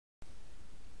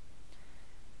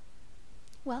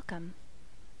Welcome.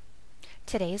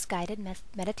 Today's guided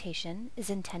meditation is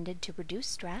intended to reduce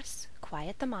stress,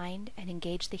 quiet the mind, and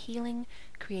engage the healing,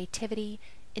 creativity,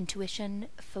 intuition,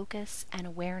 focus, and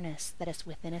awareness that is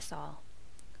within us all.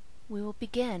 We will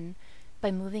begin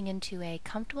by moving into a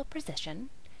comfortable position,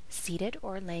 seated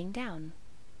or laying down.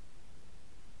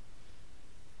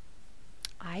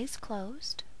 Eyes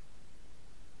closed,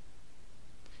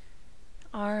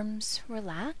 arms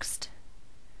relaxed,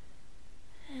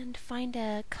 and find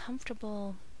a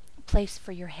comfortable place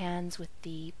for your hands with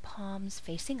the palms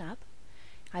facing up,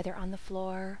 either on the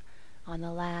floor, on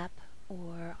the lap,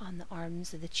 or on the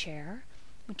arms of the chair,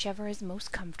 whichever is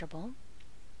most comfortable,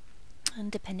 and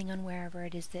depending on wherever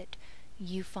it is that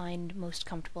you find most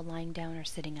comfortable lying down or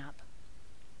sitting up.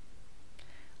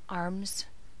 Arms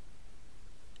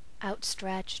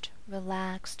outstretched,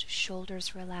 relaxed,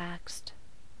 shoulders relaxed,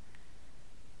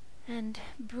 and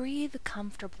breathe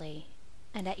comfortably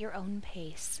and at your own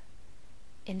pace,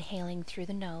 inhaling through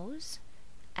the nose,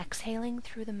 exhaling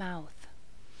through the mouth.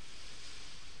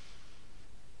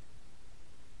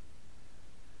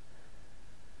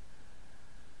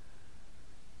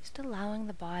 Just allowing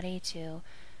the body to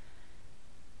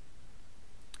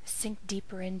sink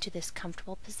deeper into this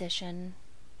comfortable position,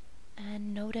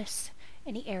 and notice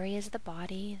any areas of the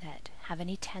body that have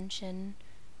any tension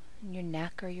in your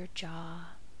neck or your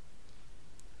jaw,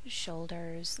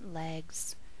 shoulders,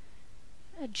 legs.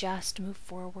 Adjust, move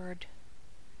forward.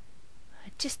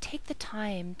 Just take the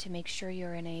time to make sure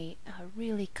you're in a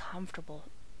really comfortable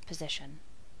position.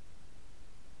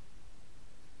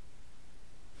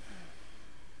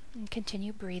 And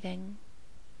continue breathing,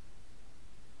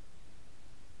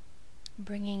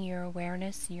 bringing your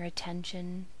awareness and your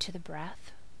attention to the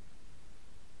breath.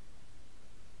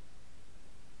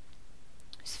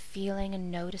 Just feeling and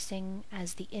noticing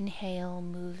as the inhale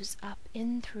moves up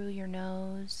in through your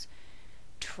nose,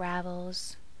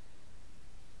 travels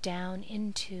down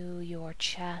into your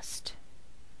chest,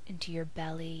 into your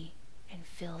belly, and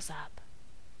fills up.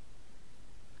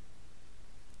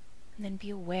 And then be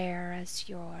aware as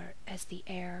the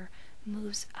air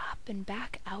moves up and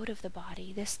back out of the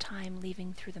body, this time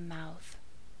leaving through the mouth.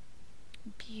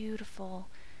 Beautiful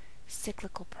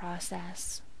cyclical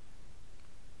process.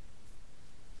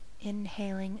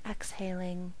 Inhaling,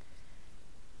 exhaling,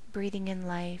 breathing in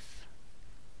life.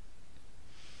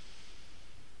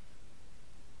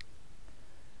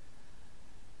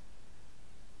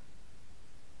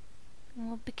 And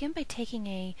we'll begin by taking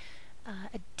a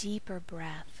deeper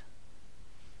breath.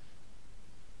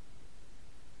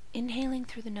 Inhaling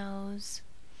through the nose,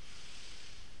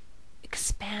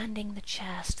 expanding the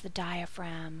chest, the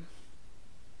diaphragm,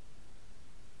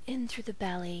 in through the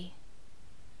belly,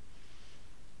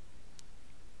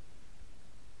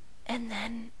 and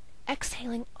then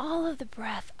exhaling all of the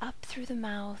breath up through the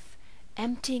mouth,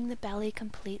 emptying the belly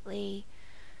completely,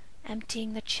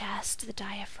 emptying the chest, the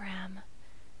diaphragm,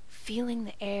 feeling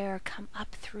the air come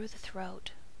up through the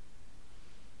throat.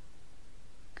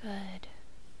 Good.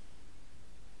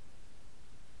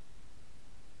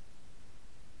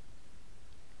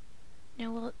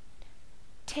 Now we'll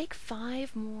take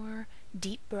 5 more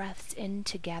deep breaths in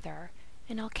together,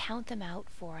 and I'll count them out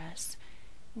for us.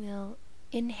 We'll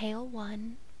inhale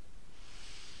 1,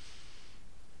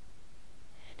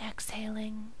 and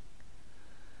exhaling,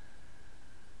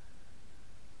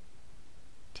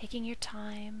 taking your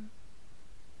time,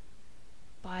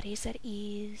 body's at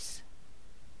ease,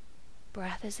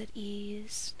 breath is at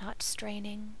ease, not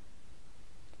straining,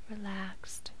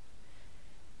 relaxed.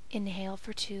 Inhale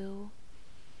for 2,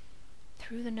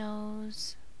 through the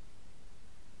nose,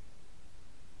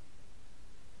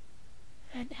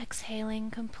 and exhaling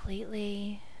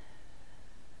completely.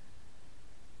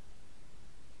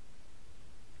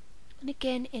 And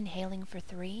again, inhaling for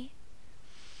 3.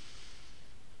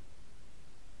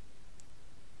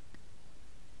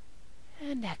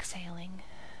 And exhaling.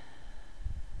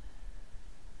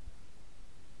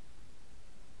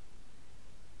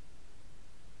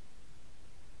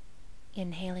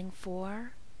 Inhaling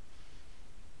 4.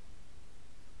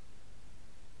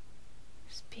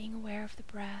 Just being aware of the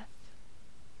breath.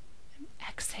 And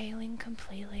exhaling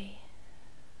completely.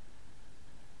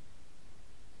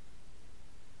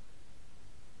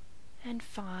 And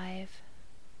 5.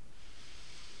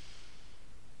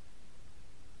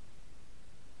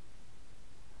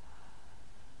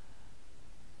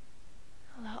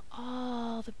 Allow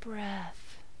all the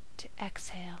breath to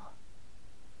exhale.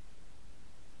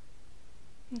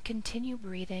 And continue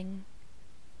breathing,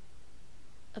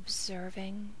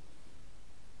 observing,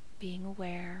 being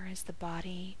aware as the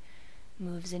body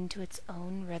moves into its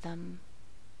own rhythm.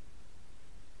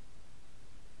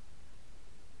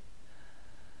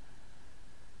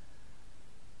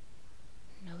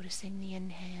 noticing the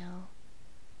inhale,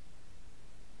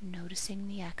 noticing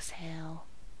the exhale,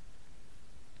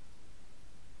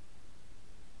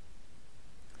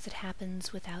 as it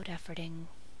happens without efforting.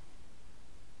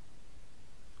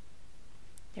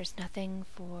 There's nothing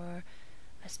for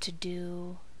us to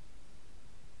do,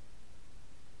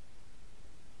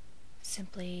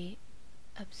 simply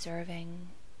observing,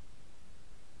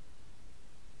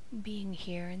 being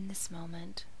here in this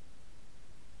moment.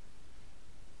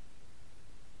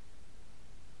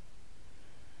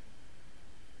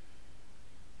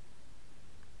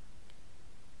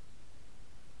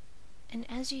 And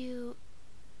as you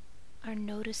are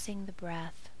noticing the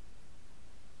breath,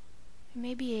 there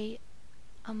may be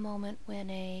a moment when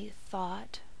a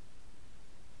thought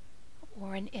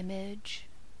or an image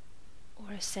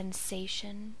or a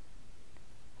sensation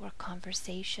or a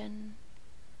conversation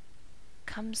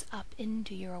comes up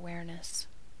into your awareness.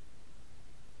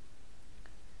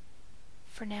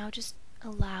 For now, just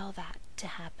allow that to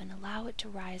happen. Allow it to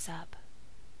rise up.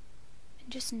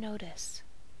 And just notice.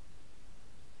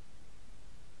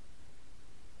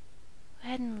 Go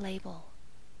ahead and label.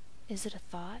 Is it a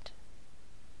thought?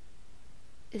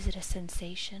 Is it a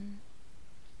sensation?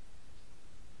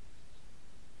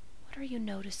 What are you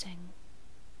noticing?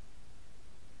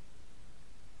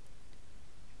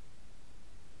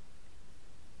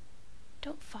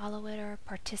 Don't follow it or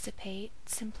participate.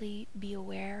 Simply be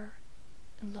aware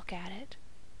and look at it.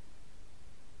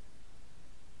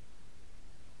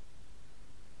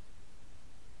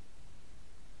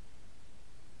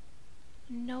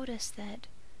 Notice that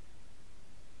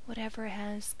whatever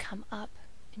has come up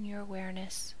in your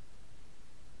awareness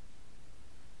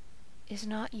is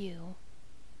not you.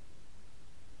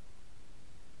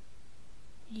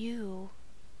 You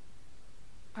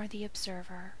are the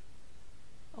observer,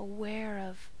 aware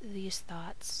of these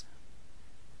thoughts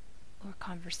or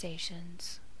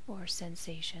conversations or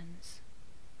sensations,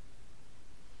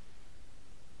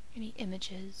 any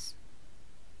images,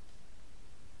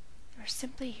 are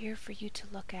simply here for you to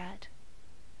look at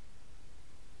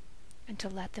and to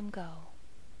let them go.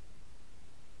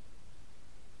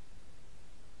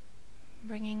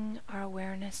 Bringing our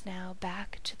awareness now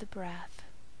back to the breath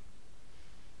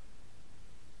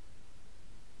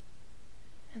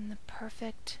and the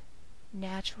perfect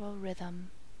natural rhythm,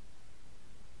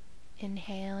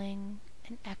 inhaling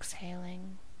and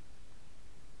exhaling,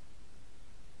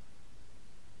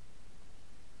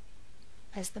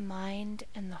 as the mind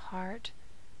and the heart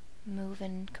move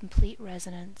in complete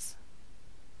resonance.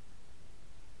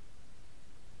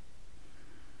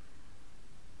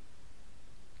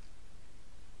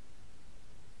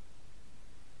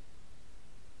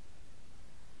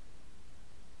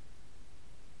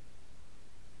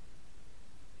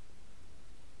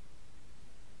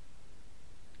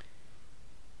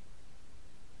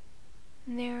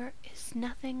 And there is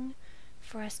nothing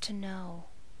for us to know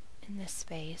in this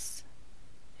space,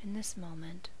 in this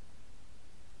moment.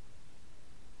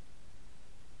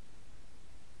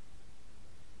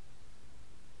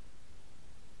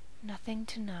 Nothing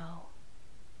to know.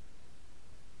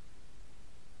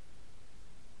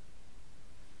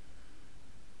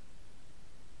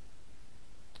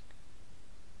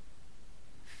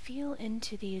 Feel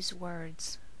into these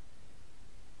words.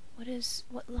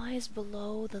 What lies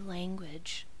below the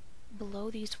language,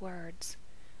 below these words,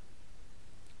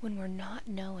 when we're not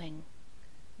knowing,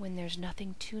 when there's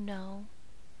nothing to know?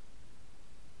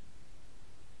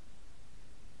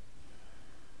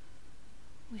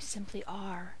 We simply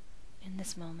are in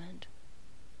this moment.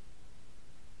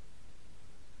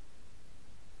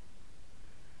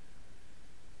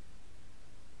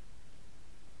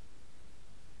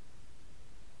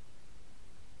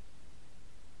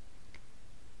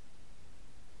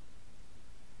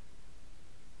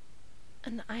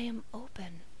 And I am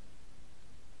open.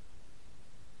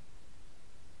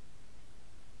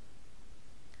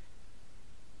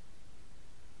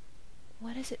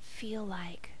 What does it feel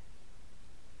like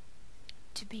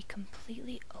to be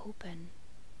completely open?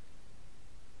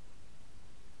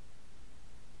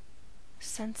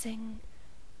 Sensing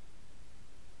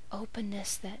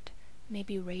openness that may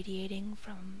be radiating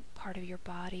from part of your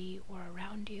body or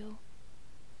around you.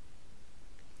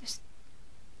 Just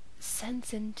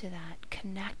sense into that,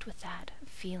 connect with that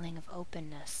feeling of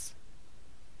openness.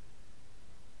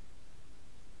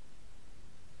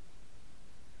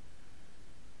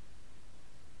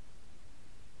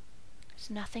 There's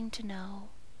nothing to know,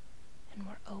 and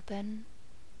we're open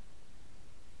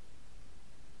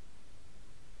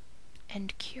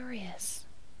and curious.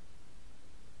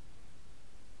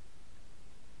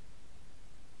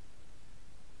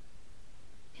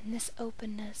 In this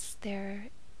openness, there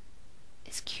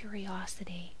is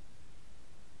curiosity.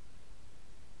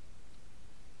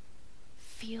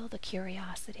 Feel the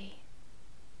curiosity.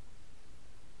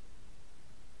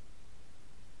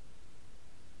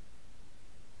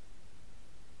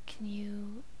 Can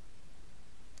you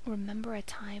remember a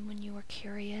time when you were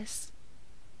curious?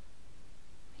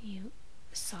 You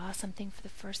saw something for the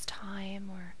first time,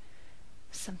 or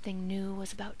something new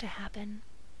was about to happen?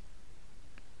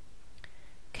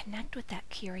 Connect with that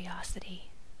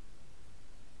curiosity.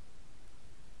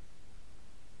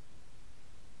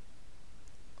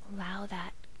 Allow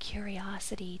that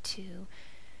curiosity to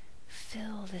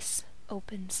fill this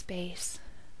open space.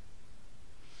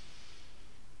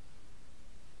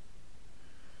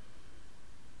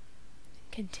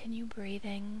 Continue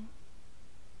breathing,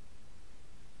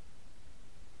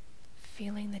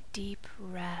 feeling the deep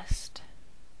rest.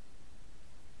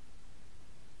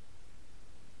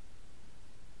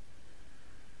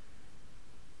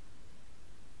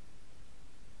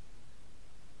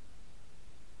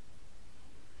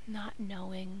 Not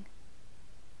knowing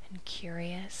and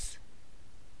curious,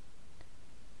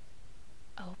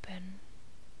 open,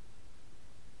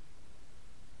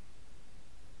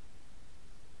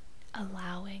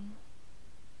 allowing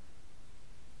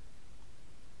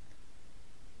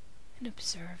and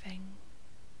observing,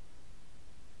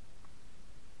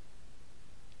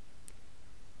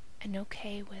 and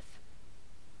okay with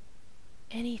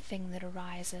anything that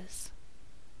arises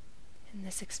in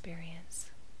this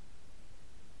experience.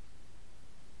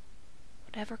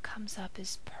 Whatever comes up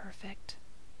is perfect.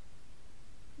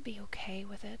 Be okay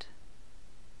with it.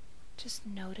 Just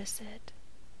notice it.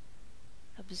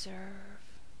 Observe.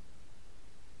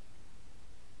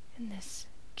 In this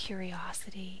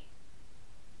curiosity.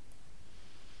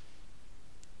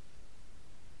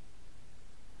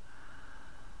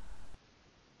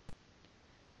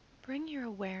 Bring your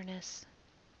awareness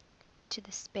to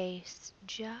the space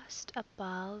just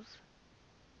above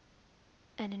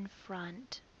and in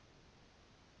front.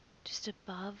 Just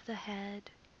above the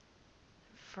head,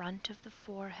 in front of the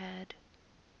forehead.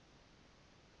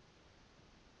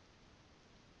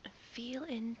 And feel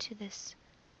into this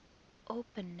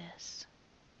openness.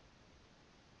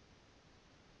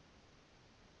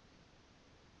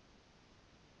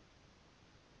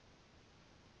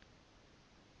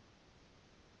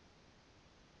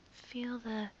 Feel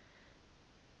the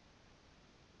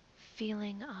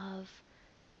feeling of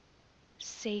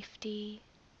safety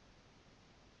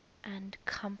and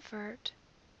comfort,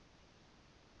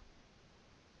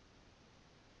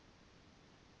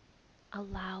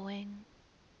 allowing,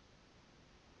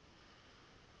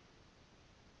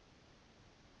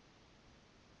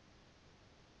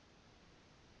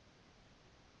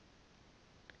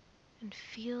 and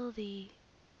feel the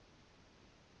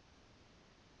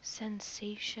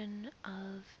sensation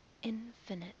of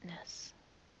infiniteness.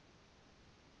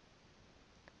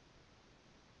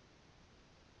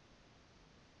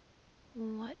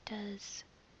 What does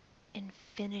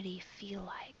infinity feel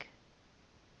like?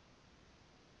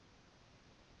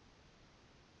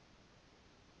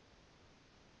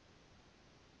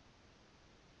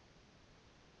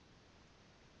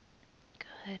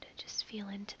 Good, just feel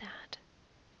into that.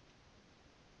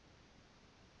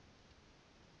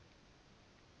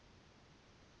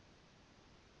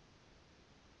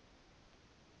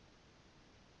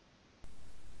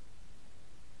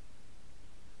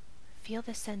 Feel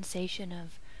the sensation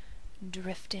of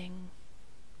drifting,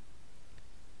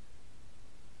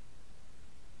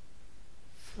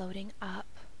 floating up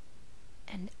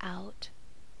and out.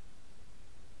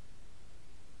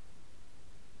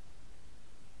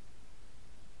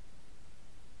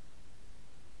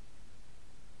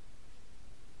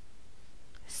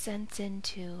 Sense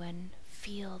into and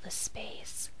feel the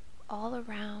space all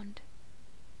around,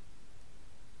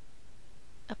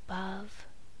 above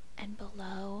and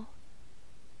below,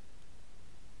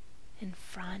 in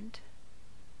front,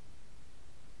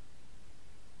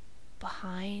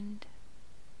 behind,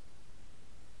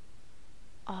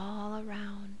 all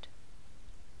around.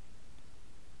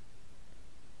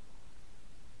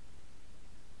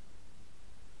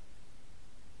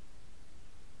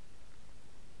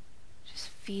 Just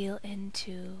feel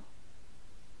into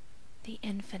the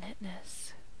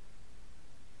infiniteness.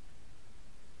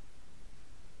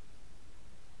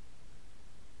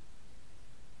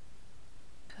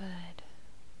 Good.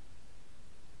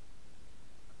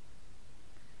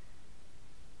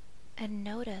 And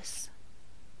notice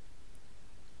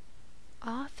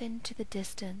off into the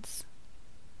distance,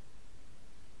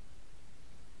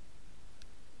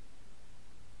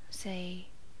 say,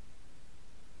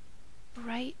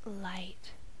 bright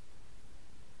light,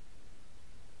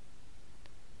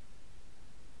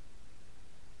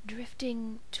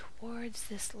 drifting towards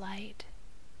this light.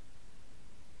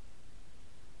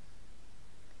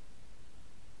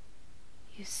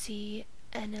 You see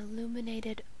an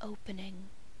illuminated opening,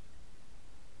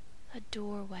 a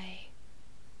doorway.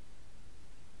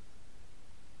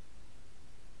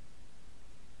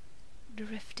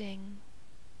 Drifting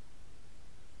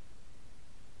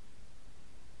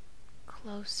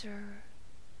closer,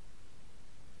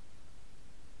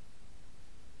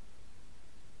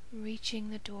 reaching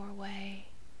the doorway.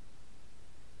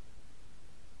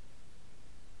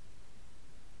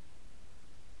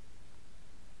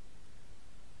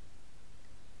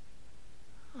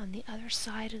 On the other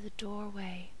side of the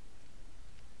doorway,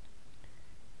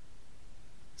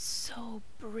 so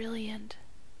brilliant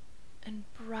and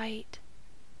bright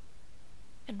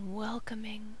and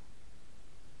welcoming.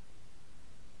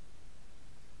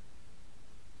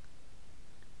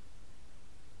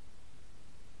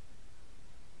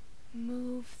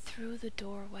 Move through the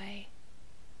doorway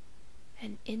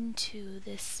and into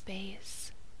this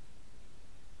space.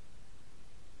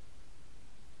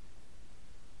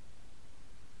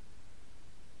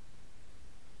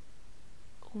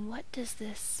 What does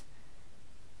this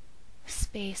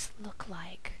space look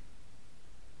like?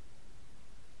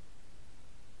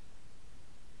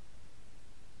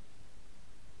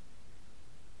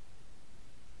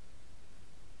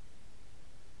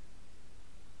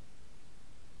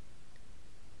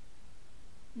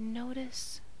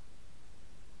 Notice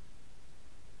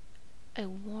a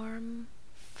warm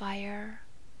fire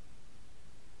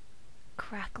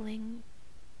crackling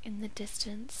in the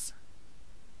distance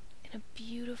in a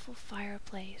beautiful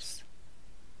fireplace.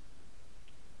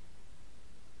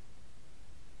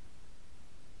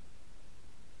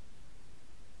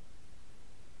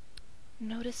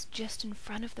 Notice just in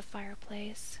front of the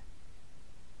fireplace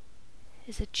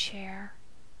is a chair.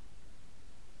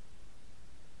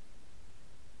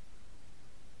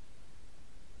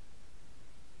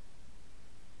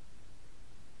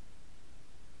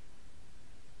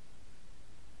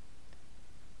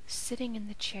 Sitting in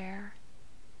the chair,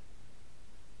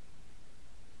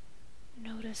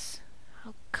 notice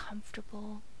how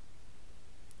comfortable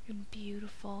and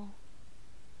beautiful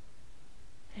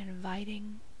and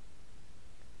inviting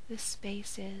this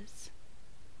space is.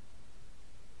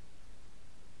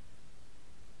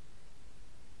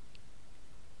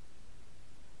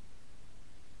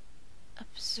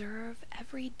 Observe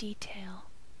every detail.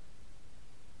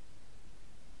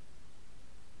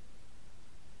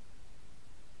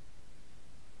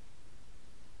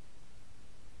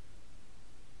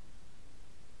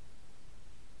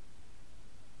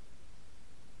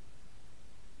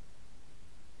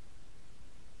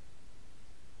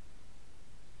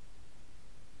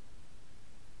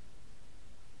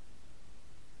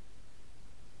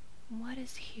 What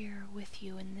is here with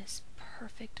you in this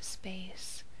perfect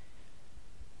space?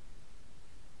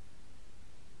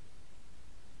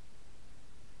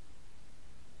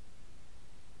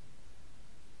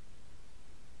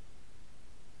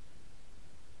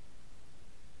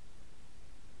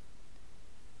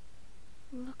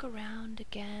 Look around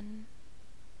again,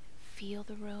 feel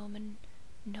the room, and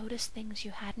notice things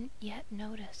you hadn't yet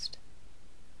noticed.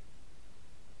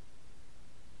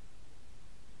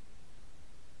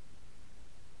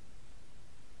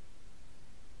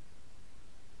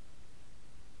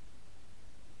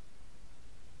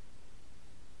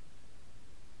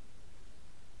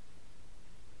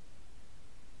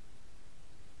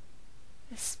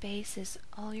 This space is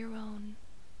all your own.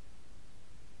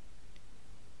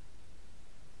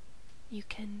 You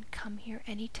can come here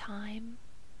anytime.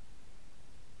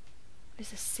 It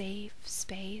is a safe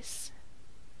space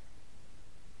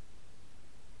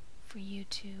for you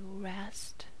to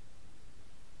rest,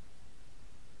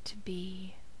 to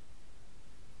be.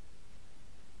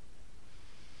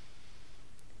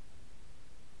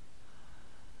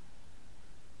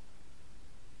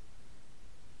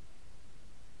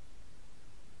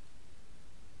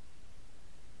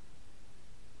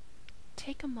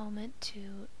 Take a moment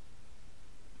to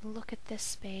look at this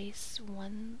space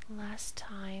one last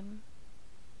time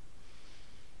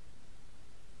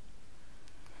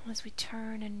as we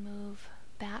turn and move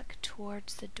back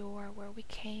towards the door where we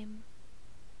came.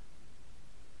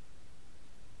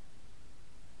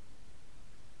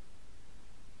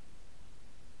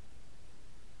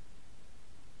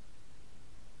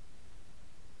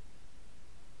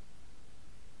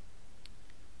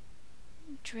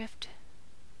 Drift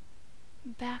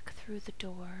back through the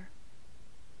door.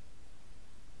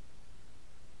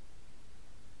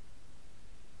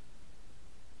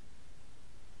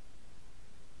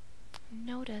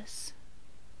 Notice,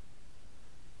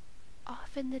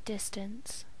 off in the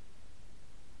distance,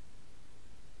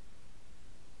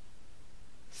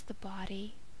 across the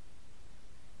body,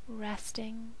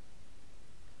 resting,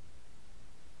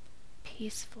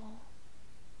 peaceful,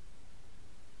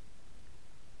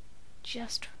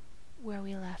 just where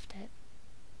we left it.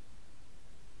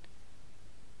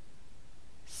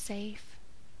 Safe,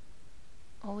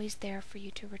 always there for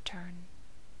you to return.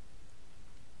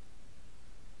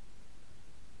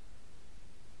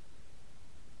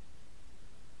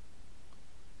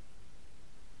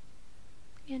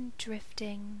 And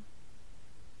drifting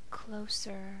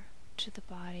closer to the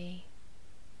body,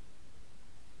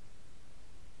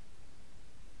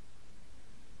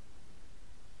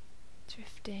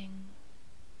 drifting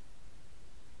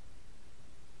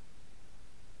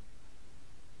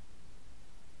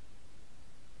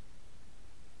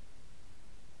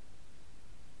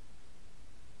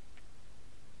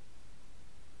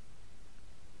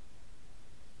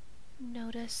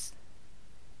notice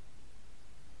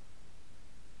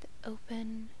the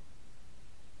open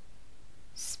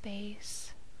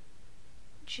space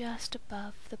just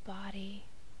above the body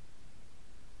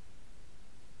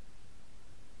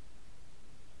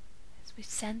as we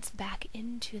sense back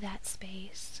into that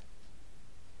space.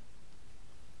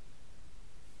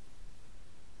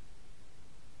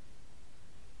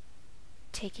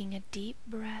 Taking a deep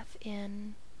breath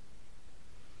in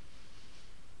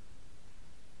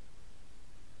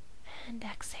and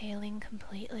exhaling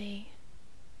completely.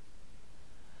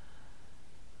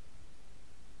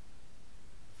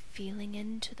 Feeling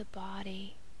into the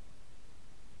body,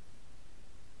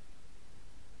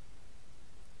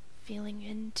 feeling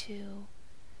into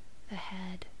the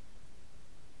head,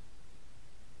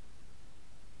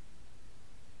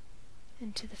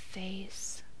 into the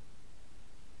face,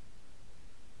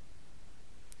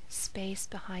 space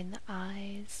behind the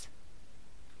eyes,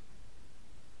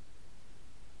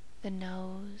 the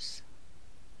nose,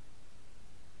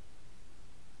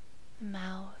 the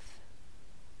mouth,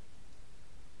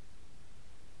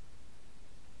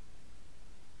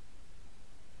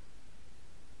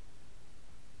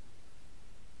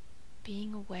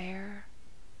 being aware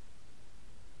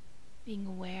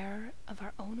of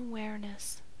our own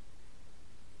awareness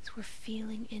as we're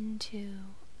feeling into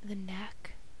the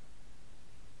neck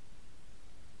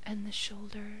and the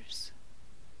shoulders,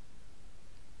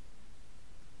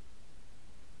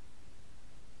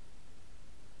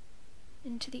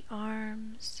 into the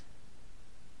arms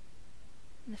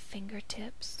and the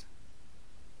fingertips,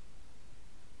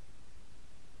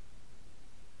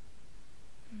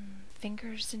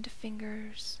 fingers into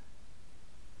fingers,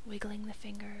 wiggling the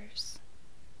fingers,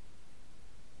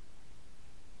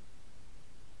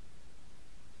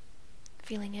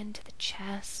 feeling into the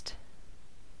chest,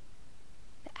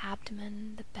 the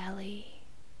abdomen, the belly,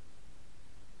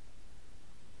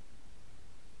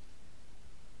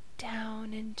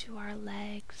 down into our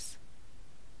legs,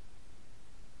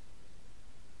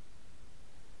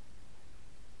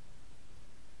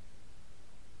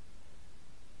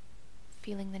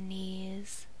 feeling the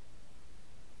knees,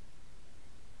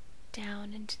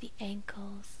 down into the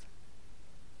ankles,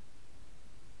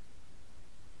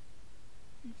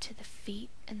 into the feet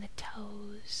and the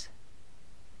toes.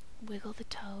 Wiggle the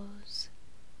toes.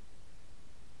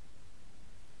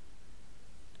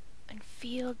 And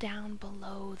feel down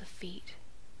below the feet,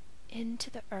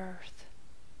 into the earth.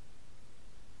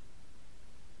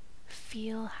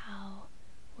 Feel how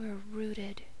we're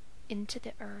rooted into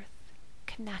the earth,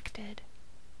 connected.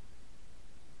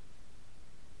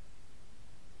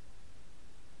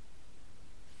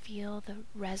 Feel the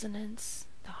resonance,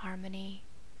 the harmony,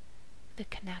 the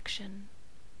connection.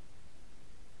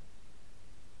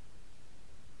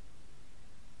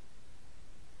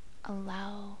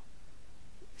 Allow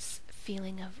this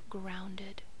feeling of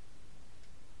grounded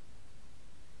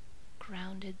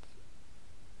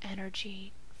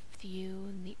energy with you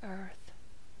and the earth,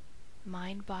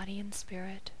 mind, body, and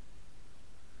spirit,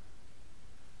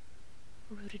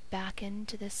 rooted back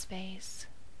into this space.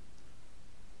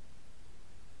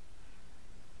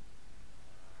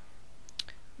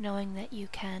 Knowing that you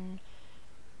can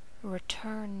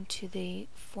return to the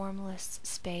formless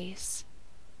space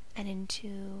and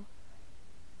into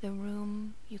the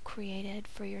room you created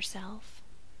for yourself.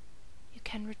 You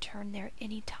can return there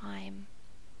any time,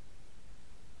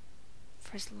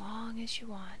 for as long as you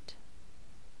want,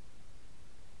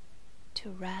 to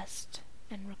rest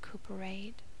and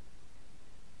recuperate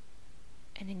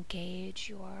and engage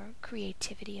your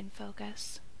creativity and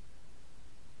focus.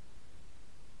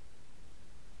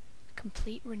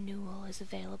 Complete renewal is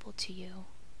available to you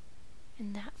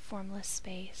in that formless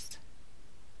space.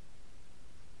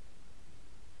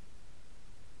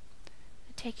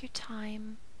 Take your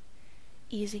time,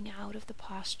 easing out of the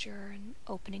posture and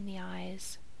opening the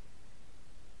eyes.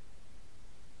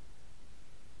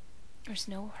 There's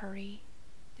no hurry.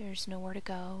 There's nowhere to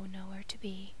go, nowhere to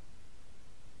be.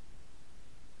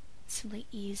 Simply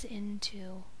ease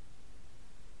into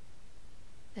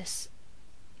this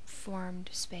formed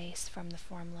space from the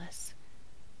formless,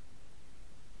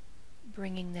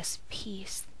 bringing this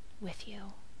peace with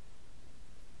you.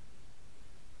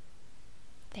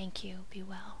 Thank you. Be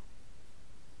well.